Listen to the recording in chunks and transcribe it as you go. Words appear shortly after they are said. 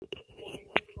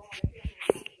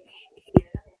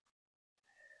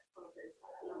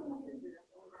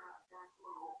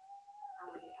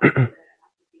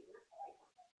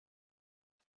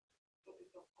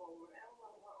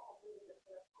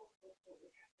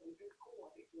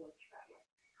igår kväll.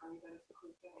 Han hittades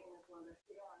skjuten inne på en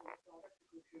restaurang och sa att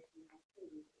sjukhuset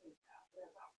naturligtvis inte att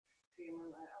rädda. 3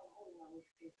 män är anhållna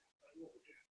misstänkta för mord.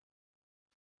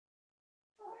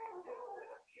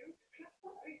 Akut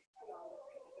platsbrist på landets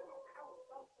häkten och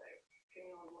anstalter.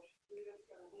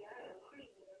 Kriminalvårdsstyrelsen begär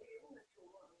 700 miljoner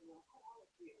kronor under de kommande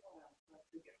 3 åren för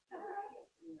att bygga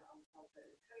helt nya anstalter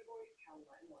i Trelleborg,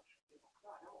 Kalmar, Norrköping och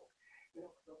Värnamo. Men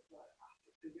också för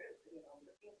att bygga ut redan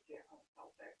befintliga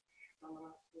anstalter. Bland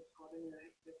annat så ska det nya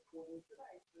häktet på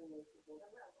Vinterberg för nu för både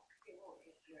män och kvinnor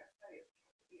inför Sveriges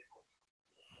villkor.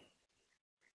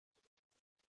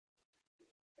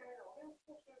 Skandinaviens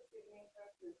första utbildning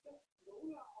för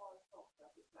fritidsskola har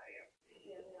startat i Sverige.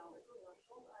 Jan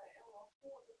Gunnarsson är en av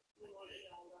 2 skolor i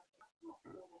landet som snart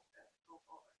får något sällskap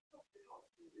av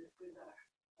 40-talsutbildare.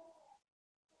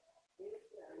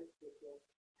 Det är uttrycket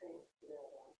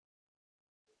tänkgröden.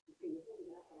 Det är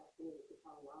nästan att det är i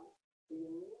pannan. Det är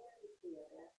mer vi ser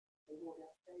det, vi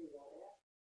vågar säga det,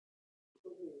 så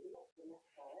blir det också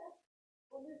lättare.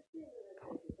 Och nu skriver det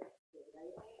sig till bästskola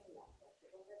i England,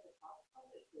 eftersom de väldigt fast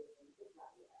har utbildning i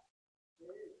Sverige. Nu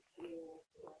är det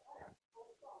senare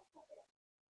som startar det.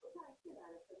 Och tanken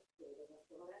är att bästskolan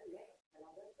ska vara en länk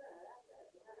mellan den döende,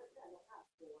 den eventuella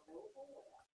närstående och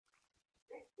vården.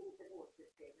 Räcker inte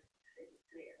vårdsystemet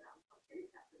precis redan, som till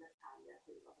exempel den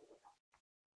palliativa vården.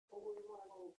 Och går ju många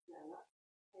gånger snälla.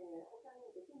 Och kan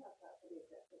inte finnas där på det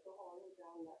sättet, så har inte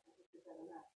alla den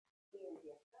här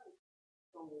helheten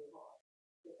som vi har.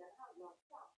 Det kan handla om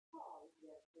samtal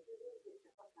med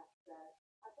juridiska kontakter,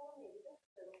 att vara med i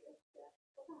bästa och bästa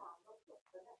och ta hand om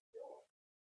kroppen efteråt.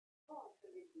 Varför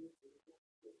vill vi bli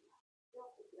bästa?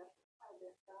 Jag tycker att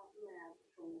arbeta med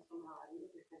personer som har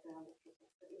utvecklingsstörande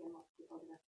processer är något av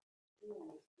det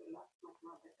meningsfulla man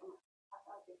kan arbeta med. Att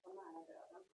arbeta nära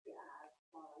döden, det är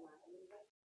bara nära livet.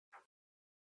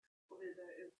 Och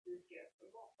vidare utbytet.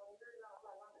 Vapenbilarna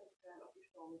mellan Israel och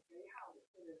Islamiska jihad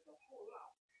ser ut att hålla.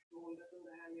 Våldet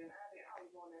under helgen är det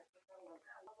allvarligaste sedan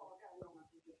 11 dagar långa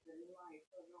konflikter i maj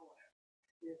förra året.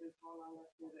 I ett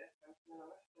uttalande skriver FN:s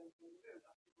Mellanöstern-ombud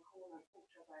att situationen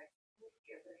fortsätter är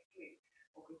mycket bräcklig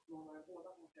och uppmanar båda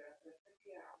parter att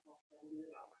respektera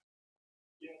vapenbilarna.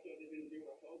 Jag tror att det finns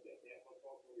goda förutsättningar för att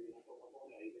vapenbilarna kommer att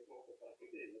hålla i det korta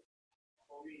perspektivet.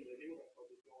 Och mindre goda för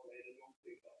att hålla i det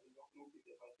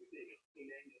långsiktiga perspektivet så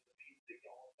länge som inte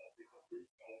klart att vi kan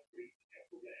utföra politiska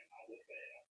problem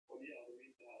adresseras. Och det gör de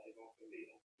inte här i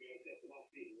vapenbilen. Vi har sett den här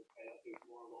filmen spelas upp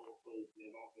många gånger förut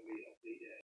med vapenbilar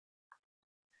tidigare.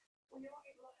 Och jag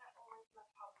är glad här om en sån här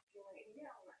halvtimme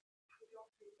igen. Jag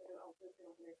flyttade alltid till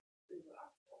något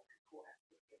styrapp och på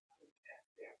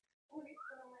SVT.se. Och det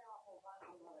ställer jag på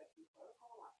varandra till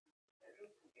förekomma.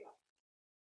 Ja.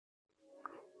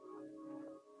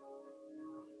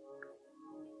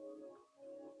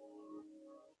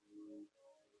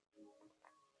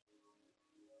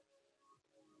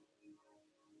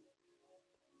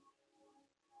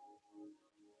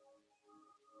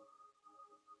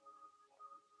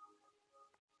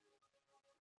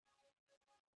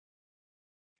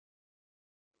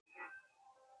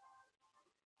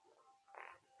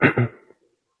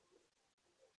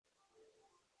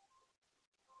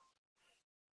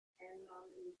 En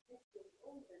man i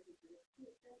 30-årsåldern hittades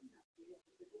skjuten i natten i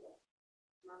Göteborg.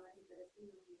 Mannen hittades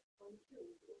inomhus på en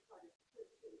krog och fördes till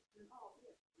sjukhus men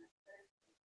avled nästa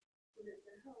efter.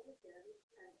 Polisen hörde flera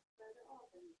vittnen och spärrade av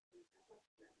den misstänkta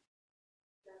platsen.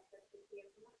 Därför efter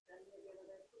på natten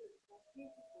meddelade polisen att 3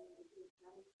 personer i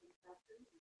gripna misstänkta för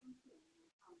mord som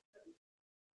kvinnan anföll.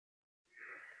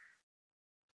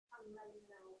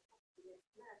 Anmälningarna och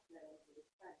fastighetsmäklare blev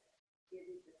färre. Det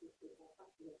visar sig på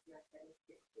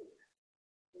fastighetsmäklarinspektionen.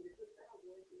 Under första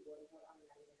halvåret i år har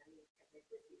anmälningarna minskat med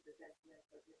 70%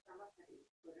 jämfört med samma period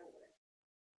förra året.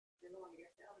 Den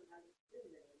vanligaste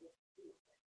anmälningstiden är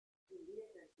dödsbyte.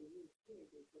 Inledningen till minskningen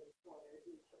blir på den svagare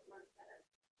bilköpsmarknaden.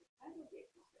 Och här är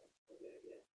det procent på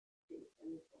högre pris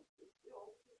än utgångspris.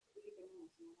 Ja, det är lika många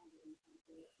som man hade i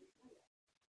samtidigt.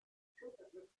 Trots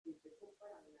att dödsbyte toppar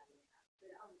anmälningarna så är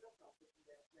det andra saker som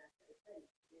deras mäklare själv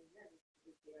nämns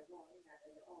i flera varningar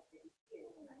eller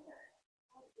avregistreringsmäklare.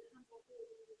 Det handlar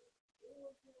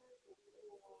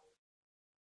om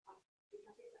att det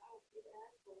kanske inte alltid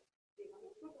är så. Det man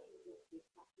uppfattar som dödsbyte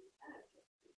faktiskt är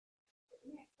dödsbyte.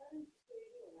 Mäklaren ska ju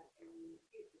göra en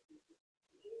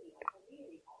yrkesutbildning av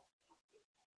värdering av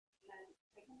fastigheter. Men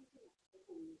det kan ju finnas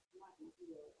situationer som marknaden som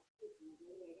gör att priserna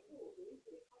blir lägre då. Det är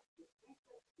inte det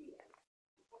fastighetsmäklares fel.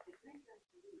 Fastighetsmäklaren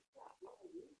som visar att man har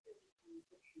gjort en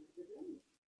bedömning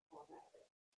av värdet.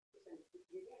 Och sen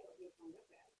det är av helt andra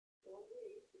skäl. Då är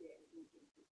det inte det någonting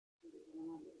som det är någon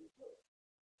anledning för.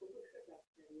 På första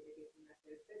plats är det som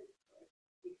mäklare själv för.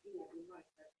 Det är egen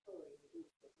marknad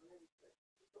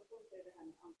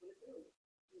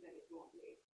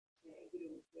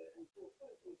grund för en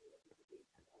påföljd som det är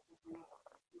alltså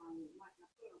man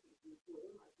marknadsför någonting som är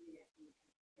pårummar som egentligen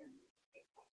en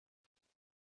äkta.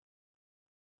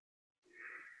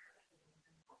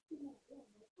 Det är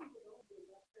många som idag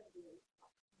vill att en del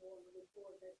mål och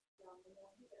får det bland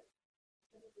månader.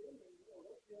 Men det är ju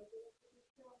något jag vill att vi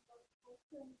ska ha fått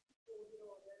 2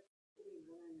 grader och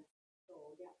vindarna är nästa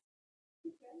daga.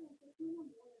 Vi kan inte kunna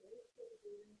målen ut så det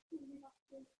blir en stor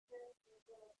vatten med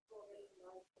våra svaga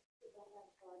vindar och där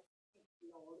väntar en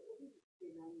klar och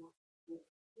utstilla natt mot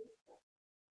tisdag.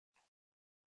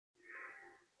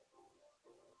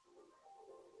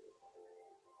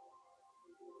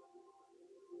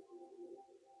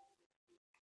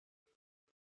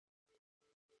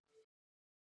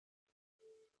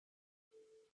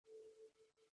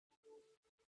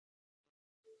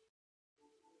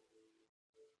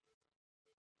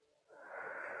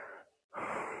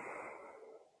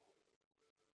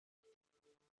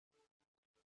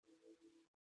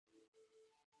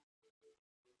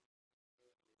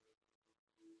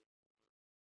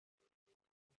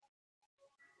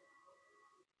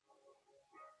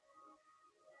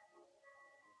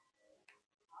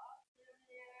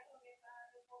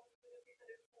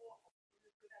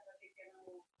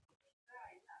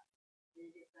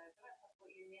 Vi visar berättat på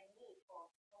in i en ny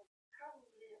fas som kan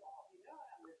bli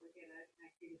avgörande för hela den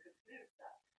här krigets sluta.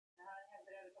 Det här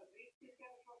händer över på brittiska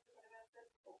försvarsdepartementet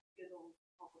och de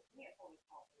har fått mer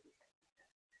hållningshav i det.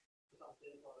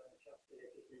 Samtidigt har den kraftiga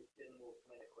kritiken mot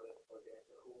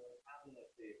människorättsorganisationen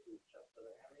Amnesty fortsatt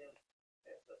över helgen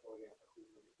efter att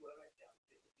organisationen i förra veckan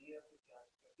kritiserat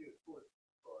ukrainska styrkor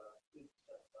för att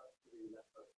utsätta civila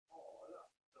för fara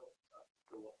trots att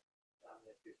då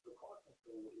Amnestys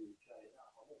lokalkontor i Ukraina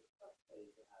har motsatt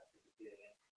sig den här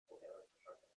kritiseringen och även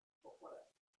försökt stoppa det.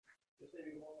 Nu säger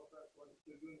vi måndag för att få en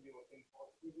studio och en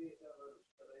partibli över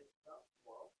Ryssland.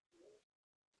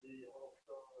 Vi har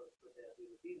också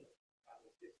bjudit in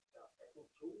Amnestys svenska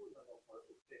kontor, men de har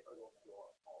upprepat gånger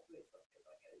då avbrytat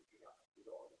hela ner i programmet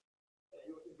idag.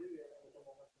 Joakim, du är en av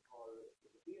många som har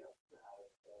kritiserat det här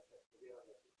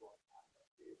pressmeddelandet från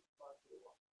Amnesty. Varför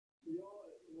då? Ja,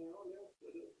 när jag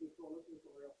läste det talas inte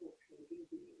om rapport, men det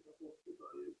finns ingen rapport utan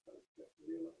det är ju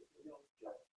pressmeddelande som är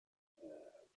ganska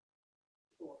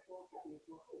svarsvakad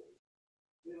information.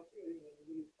 Men jag ser ingen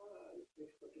militär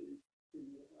expertis i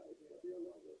det här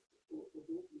meddelandet och då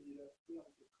blir det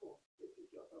väldigt konstigt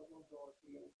tycker jag att man drar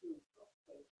fel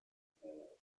slutsatser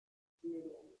med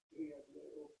de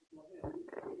regler och man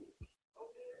hänvisar till.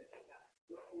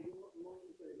 Och då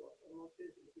man säger då att man ska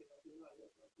inte befinna sig i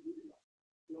närheten av civila.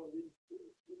 Ja, det är inte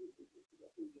riktigt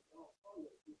att fienden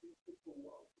anfaller. Det finns det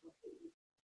 2 alternativ.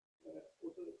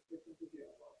 Och så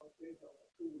representerar man att man ska inte använda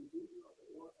skolbyggnader.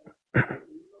 Och en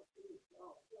skolbyggnad som inte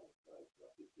används därför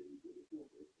att det kriger i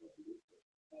pågående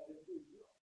är en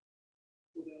byggnad.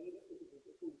 Och den är dessutom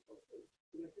inte fotbollsfri.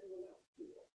 Så den kan vara lämplig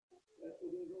då.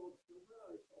 Och det är en rad sådana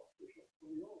här saker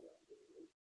som jag vänder mig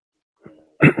emot.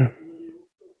 Men det är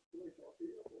också, som är klart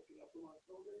i rapporten, att de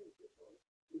anklagar inte för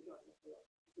Ukraina för att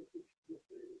det är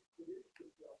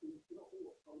att det inte var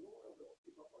åtalbara brott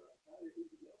utan bara att här är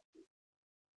ogränsligt.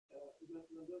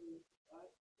 Men den är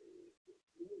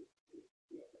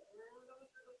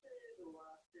De säger då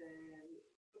att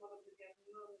de har publicerat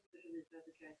mönster som visar att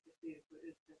ukrainska styrkor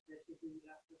utsätter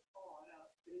civila för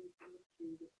fara, bryter mot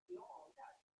krigets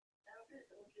lagar. Det här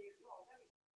bryter mot krigets lagar.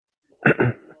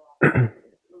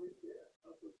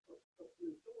 att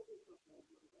sluta mot internationella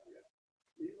militär,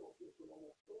 det är något som man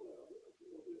måste hålla ögonen på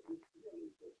och det gäller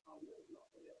inte alla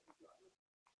inblandade i Ukraina.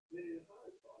 Men i det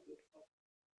här fallet att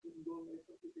de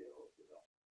representerar också att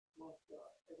man ska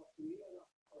evakuera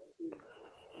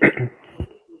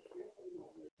upprepade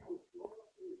gånger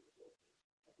uppmanas till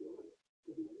att göra det.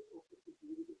 Och det är också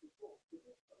betyder det för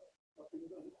folkbefästare att det är en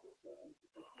väldigt besvärlig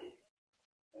situation.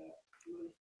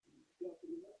 Men jag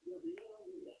tror att det är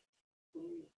det som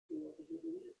inte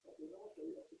bevisar det. Jag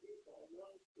säger att det finns en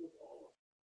mönster av att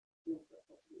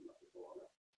utsätta civila för fara.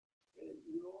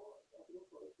 Ja, alltså de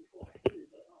tar ett försvarskrig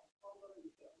där anfallaren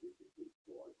bestämmer sitt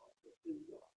svar man ska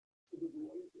styra. Och då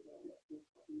går det inte att välja att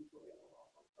stoppa in på en eller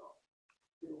annan stans.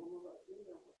 För då har man verkligen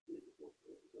lämnat kriget och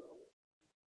över.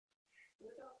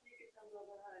 Men samtidigt som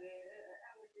den här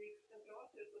Amnesty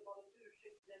centralt ut och bad om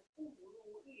ursäkt den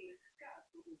oro och ilska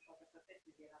som orsakas av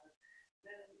pressmeddelandet.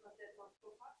 Men man säger att man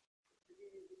står fast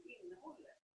vid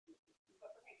innehållet.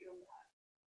 Vad tänker du om det här?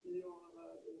 Ja,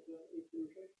 den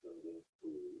ursäkten, den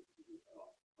stod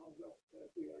andra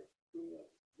flera gånger